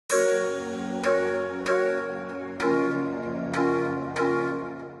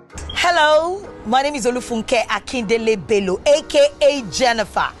My name is Olufunke Akindele Bello, aka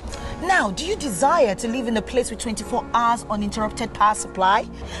Jennifer. Now, do you desire to live in a place with 24 hours uninterrupted power supply,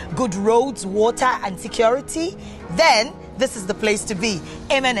 good roads, water, and security? Then, this is the place to be.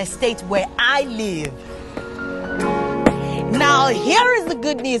 Amen Estate, where I live. Now, here is the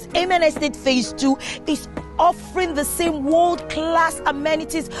good news. Amen Estate Phase 2 is offering the same world-class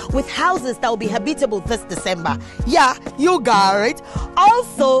amenities with houses that will be habitable this December. Yeah, you got it.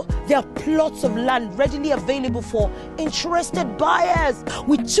 Also, there are plots of land readily available for interested buyers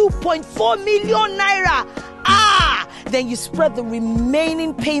with 2.4 million naira. Then you spread the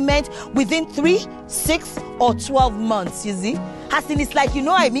remaining payment within 3, 6, or 12 months, you see? As in, it's like, you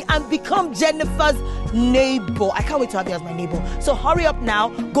know what I mean? And become Jennifer's neighbor. I can't wait to have you as my neighbor. So hurry up now,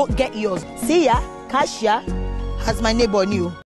 go get yours. See ya. Kasia has my neighbor new.